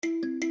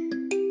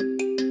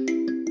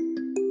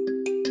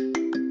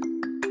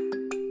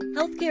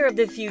Healthcare of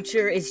the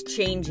future is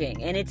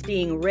changing, and it's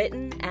being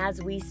written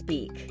as we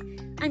speak.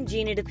 I'm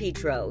Gina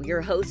DePietro,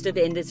 your host of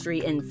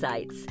Industry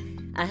Insights,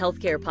 a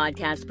healthcare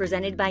podcast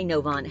presented by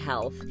Novant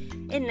Health,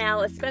 and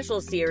now a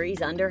special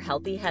series under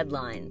Healthy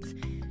Headlines.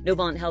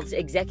 Novant Health's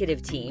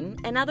executive team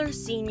and other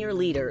senior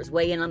leaders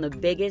weigh in on the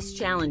biggest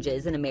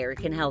challenges in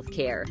American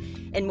healthcare,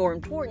 and more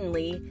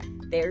importantly,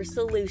 their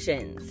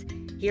solutions.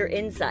 Hear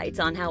insights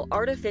on how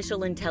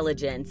artificial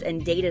intelligence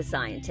and data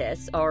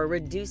scientists are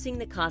reducing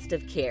the cost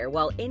of care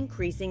while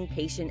increasing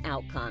patient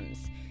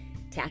outcomes,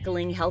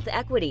 tackling health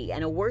equity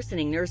and a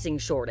worsening nursing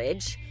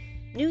shortage,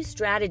 new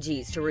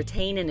strategies to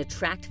retain and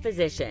attract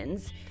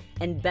physicians,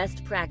 and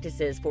best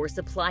practices for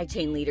supply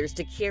chain leaders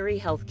to carry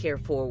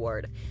healthcare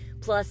forward,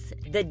 plus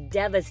the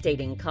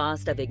devastating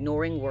cost of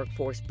ignoring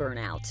workforce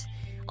burnout.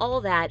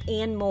 All that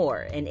and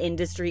more in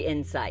Industry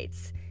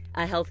Insights,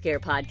 a healthcare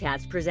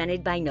podcast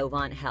presented by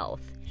Novant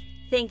Health.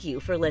 Thank you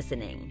for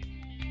listening.